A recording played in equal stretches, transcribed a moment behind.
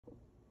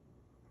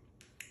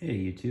Hey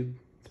YouTube,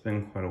 it's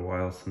been quite a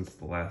while since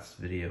the last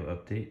video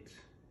update,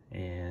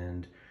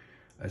 and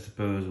I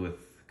suppose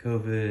with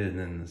COVID and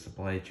then the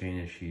supply chain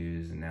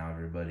issues and now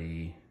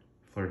everybody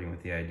flirting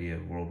with the idea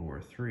of World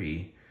War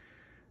III,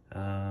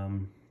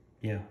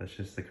 yeah, that's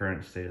just the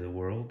current state of the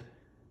world.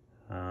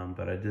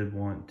 But I did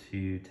want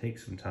to take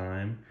some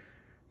time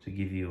to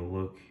give you a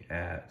look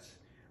at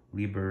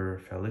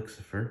Liber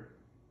Falxifer.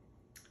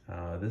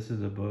 This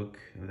is a book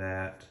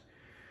that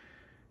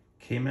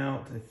came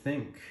out, I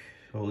think,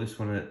 well, at least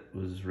when it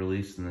was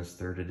released in this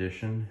third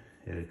edition,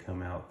 it had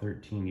come out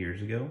 13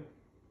 years ago.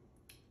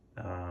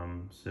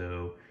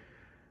 So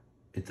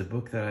it's a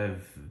book that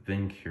I've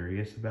been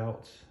curious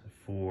about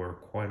for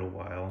quite a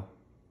while,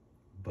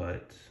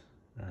 but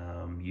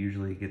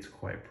usually it gets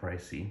quite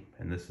pricey.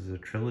 And this is a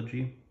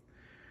trilogy,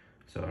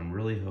 so I'm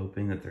really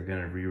hoping that they're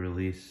going to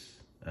re-release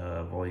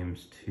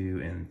volumes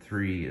 2 and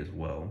 3 as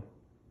well,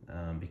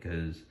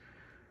 because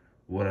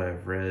what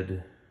I've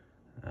read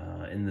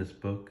in this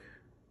book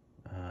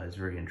is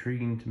very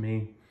intriguing to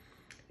me,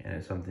 and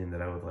it's something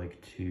that I would like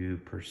to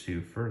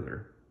pursue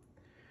further.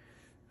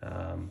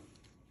 Let's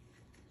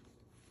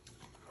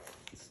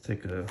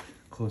take a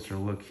closer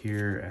look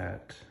here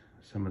at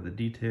some of the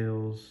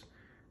details.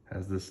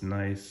 Has this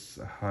nice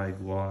high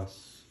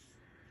gloss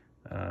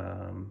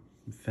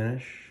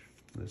finish,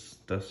 this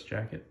dust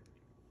jacket.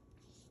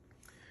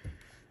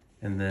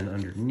 And then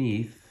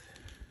underneath,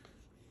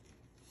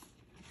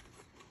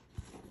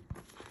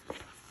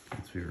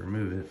 once we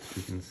remove it,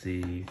 we can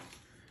see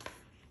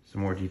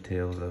some more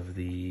details of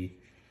the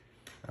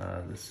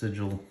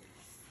sigil.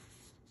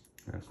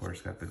 And of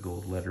course, got the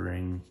gold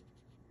lettering,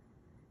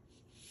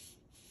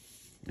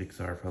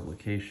 Ixaxaar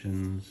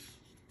Publications,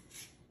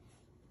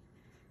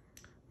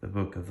 the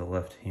Book of the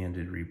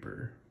Left-Handed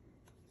Reaper.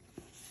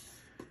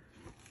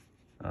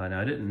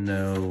 Now, I didn't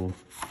know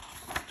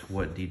to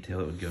what detail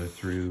it would go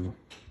through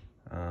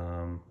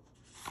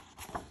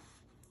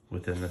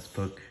within this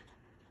book.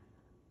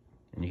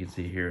 And you can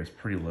see here, it's a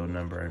pretty low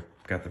number.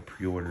 I got the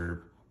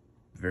pre-order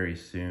very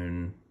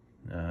soon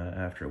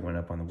after it went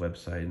up on the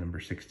website, number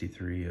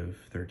 63 of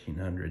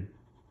 1300.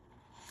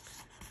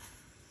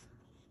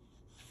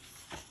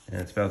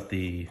 And it's about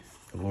the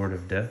Lord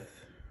of Death.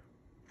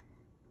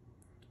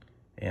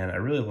 And I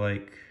really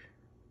like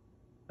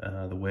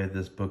the way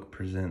this book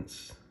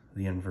presents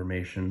the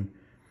information.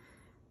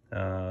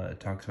 It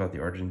talks about the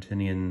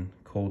Argentinian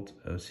cult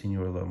of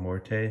Señor La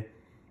Muerte,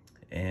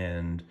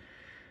 and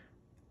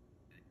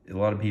a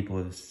lot of people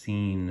have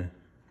seen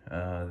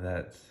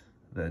that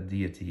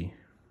deity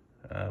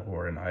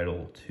or an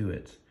idol to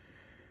it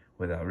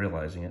without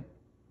realizing it.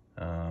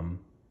 But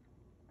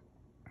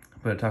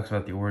it talks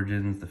about the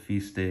origins, the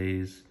feast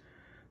days,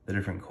 the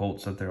different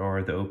cults that there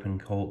are, the open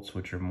cults,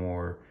 which are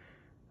more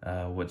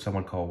what some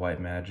would call white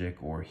magic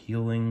or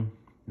healing,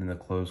 and the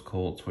closed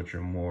cults, which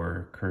are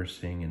more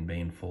cursing and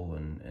baneful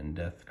and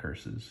death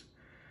curses.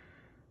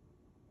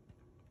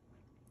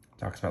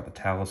 Talks about the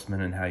talisman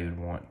and how you'd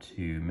want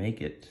to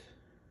make it.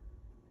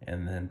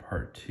 And then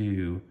part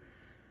 2,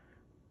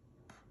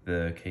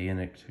 the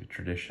Cainic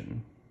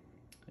tradition,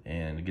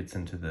 and it gets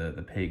into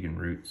the pagan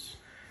roots.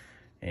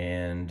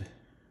 And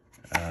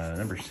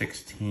number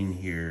 16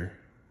 here,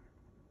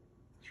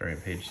 starting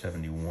at page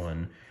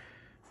 71,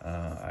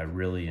 I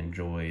really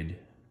enjoyed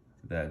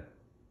that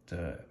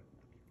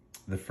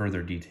the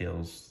further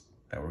details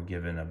that were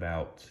given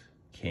about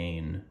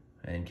Cain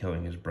and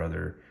killing his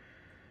brother.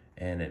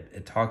 And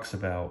it talks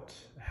about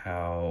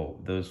how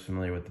those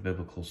familiar with the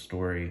biblical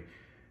story,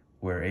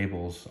 where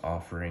Abel's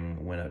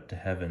offering went up to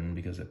heaven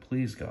because it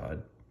pleased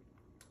God.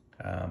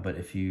 But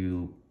if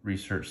you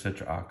research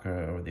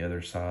Ixaxaar or the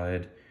other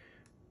side,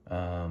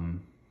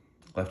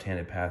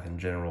 left-handed path in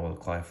general,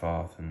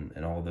 Clyphoth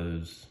and all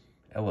those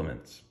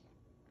elements,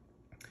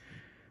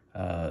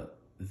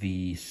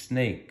 the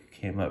snake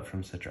came up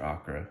from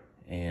Ixaxaar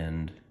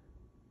and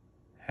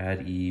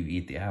had Eve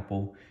eat the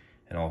apple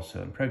and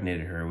also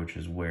impregnated her, which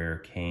is where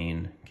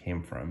Cain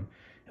came from.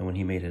 And when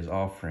he made his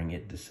offering,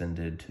 it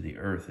descended to the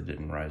earth. It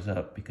didn't rise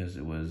up because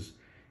it was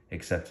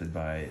accepted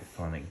by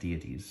chthonic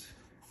deities,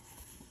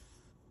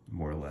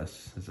 more or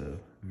less, as a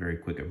very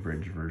quick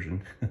abridged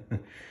version.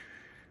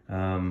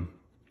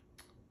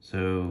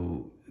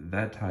 So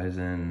that ties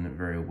in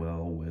very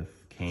well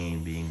with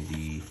Cain being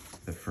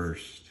the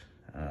first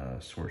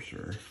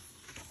sorcerer,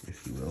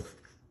 if you will.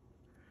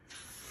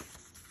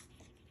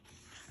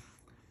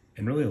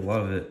 And really a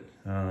lot of it,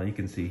 you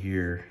can see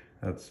here,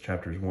 that's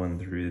chapters 1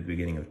 through the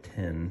beginning of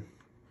 10.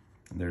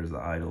 There's the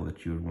idol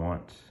that you would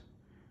want,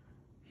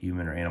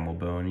 human or animal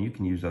bone. You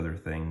can use other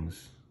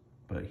things,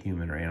 but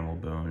human or animal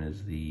bone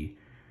is the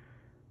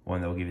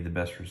one that will give you the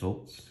best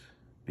results,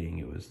 being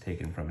it was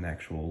taken from an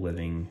actual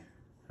living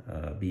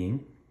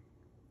being.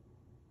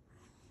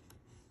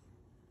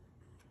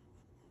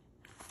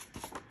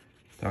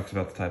 Talks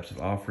about the types of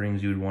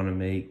offerings you would want to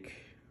make,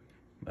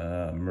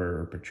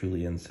 myrrh,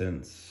 patchouli,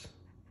 incense.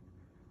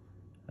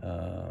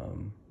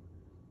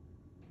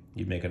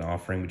 You'd make an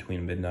offering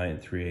between midnight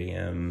and 3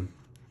 a.m.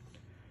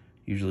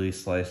 Usually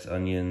sliced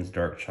onions,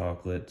 dark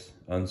chocolate,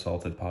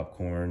 unsalted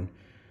popcorn,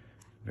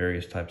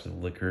 various types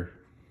of liquor.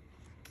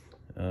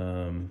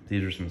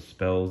 These are some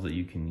spells that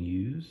you can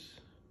use,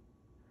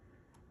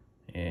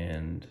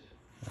 and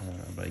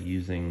by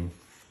using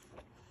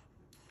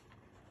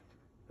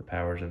the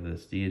powers of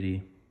this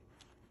deity.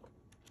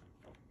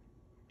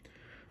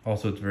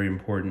 Also, it's very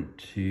important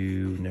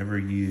to never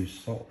use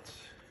salt.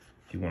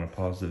 If you want to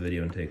pause the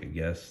video and take a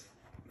guess,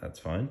 that's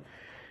fine.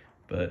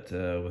 But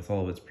with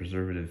all of its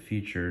preservative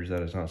features,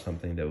 that is not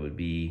something that would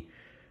be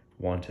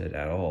wanted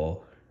at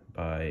all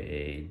by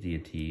a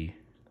deity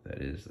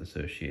that is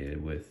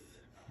associated with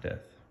death.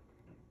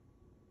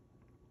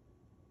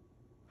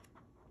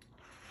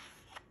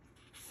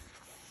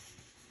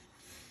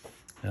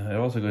 It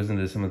also goes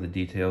into some of the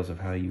details of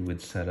how you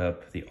would set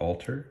up the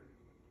altar.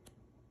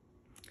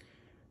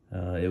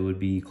 It would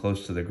be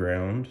close to the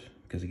ground,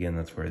 because again,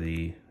 that's where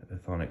the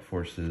chthonic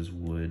forces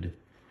would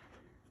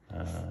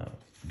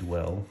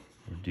dwell,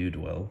 or do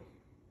dwell.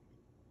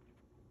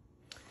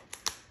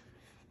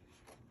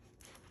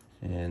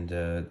 And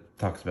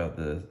talks about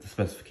the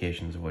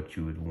specifications of what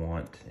you would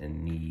want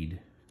and need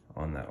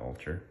on that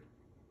altar.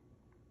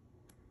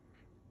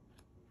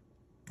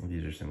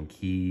 These are some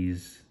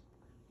keys.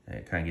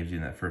 It kind of gives you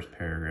in that first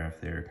paragraph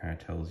there, it kind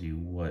of tells you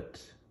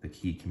what the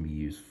key can be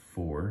used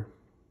for.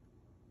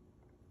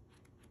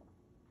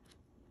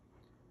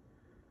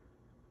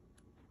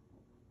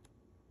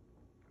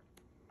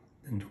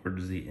 And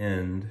towards the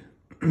end,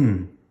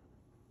 gives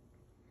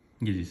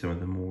you some of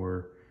the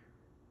more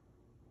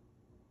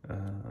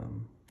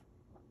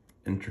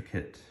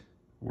intricate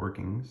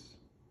workings,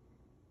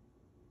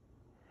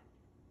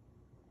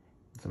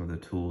 some of the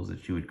tools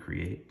that you would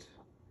create.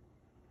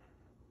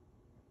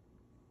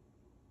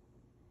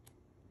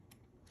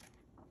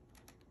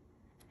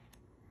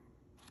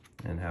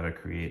 And how to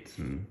create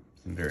some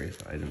various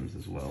items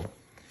as well.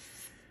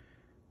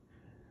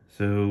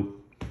 So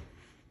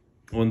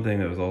one thing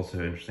that was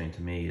also interesting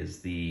to me is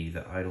the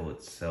idol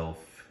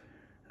itself,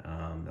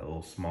 that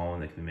little small one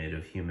that can be made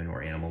of human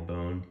or animal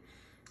bone.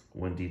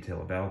 One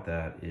detail about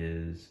that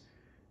is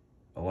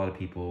a lot of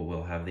people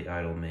will have the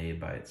idol made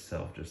by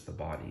itself, just the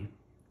body,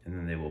 and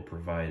then they will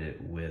provide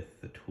it with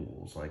the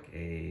tools like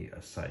a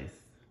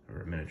scythe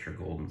or a miniature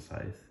golden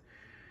scythe.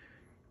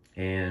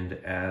 And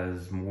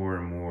as more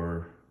and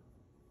more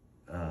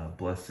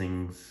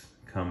blessings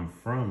come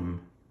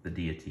from the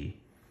deity,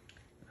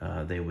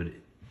 they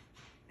would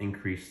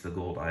increase the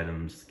gold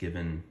items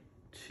given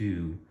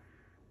to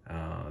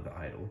the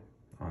idol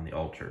on the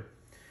altar.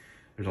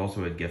 There's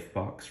also a gift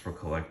box for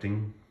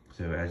collecting.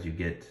 So as you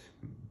get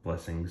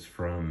blessings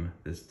from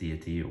this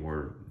deity,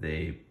 or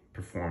they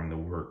perform the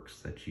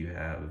works that you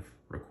have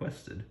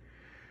requested,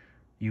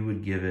 you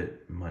would give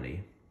it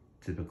money,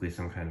 typically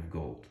some kind of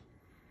gold.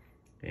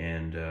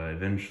 And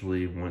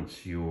eventually,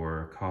 once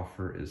your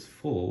coffer is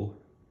full,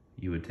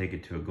 you would take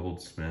it to a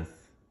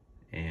goldsmith,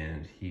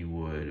 and he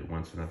would,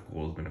 once enough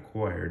gold has been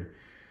acquired,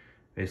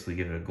 basically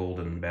give it a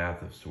golden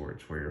bath of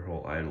sorts, where your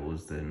whole idol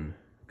is then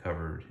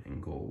covered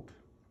in gold.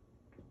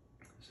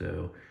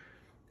 So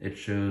it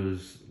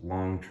shows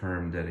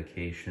long-term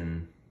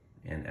dedication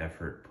and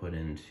effort put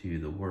into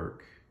the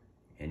work,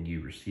 and you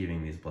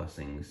receiving these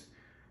blessings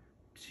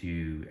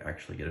to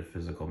actually get a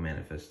physical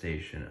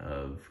manifestation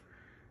of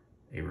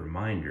a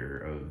reminder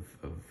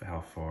of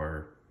how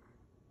far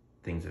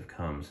things have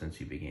come since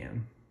you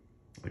began,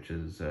 which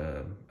is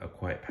a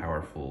quite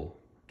powerful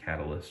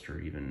catalyst, or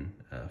even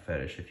a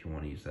fetish if you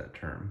want to use that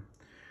term.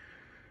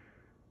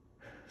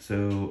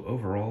 So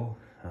overall,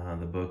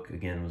 the book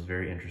again was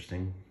very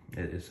interesting.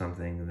 It is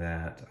something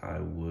that I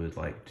would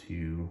like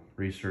to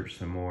research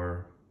some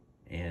more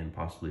and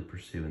possibly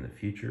pursue in the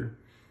future.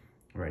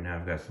 Right now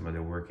I've got some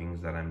other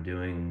workings that I'm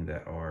doing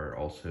that are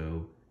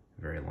also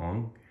very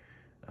long.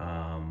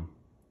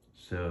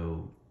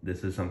 So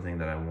this is something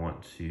that I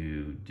want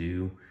to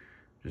do,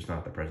 just not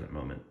at the present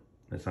moment.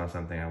 It's not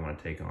something I want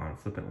to take on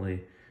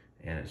flippantly,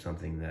 and it's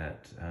something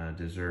that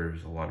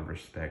deserves a lot of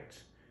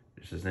respect,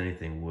 just as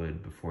anything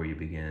would before you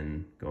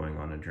begin going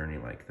on a journey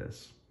like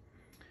this.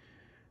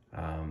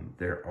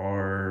 There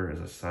are,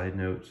 as a side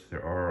note,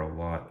 there are a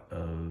lot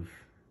of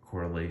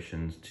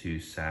correlations to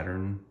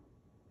Saturn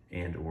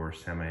and or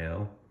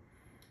Samael.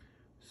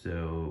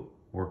 So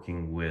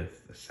working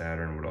with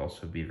Saturn would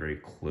also be very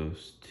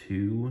close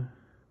to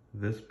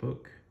this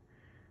book.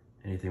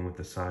 Anything with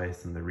the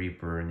scythe and the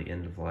reaper and the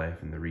end of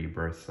life and the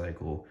rebirth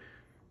cycle,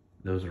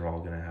 those are all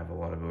going to have a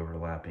lot of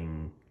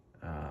overlapping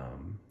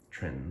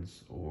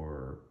trends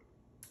or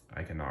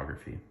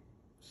iconography.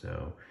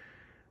 So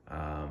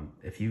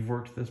if you've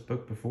worked this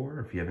book before,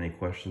 if you have any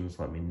questions,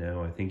 let me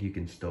know. I think you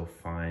can still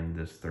find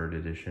this 3rd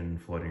edition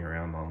floating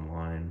around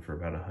online for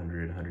about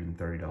 $100,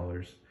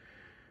 $130.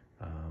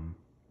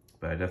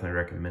 But I definitely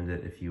recommend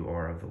it if you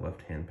are of the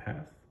left-hand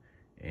path.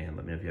 And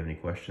let me know if you have any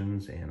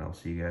questions, and I'll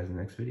see you guys in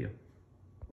the next video.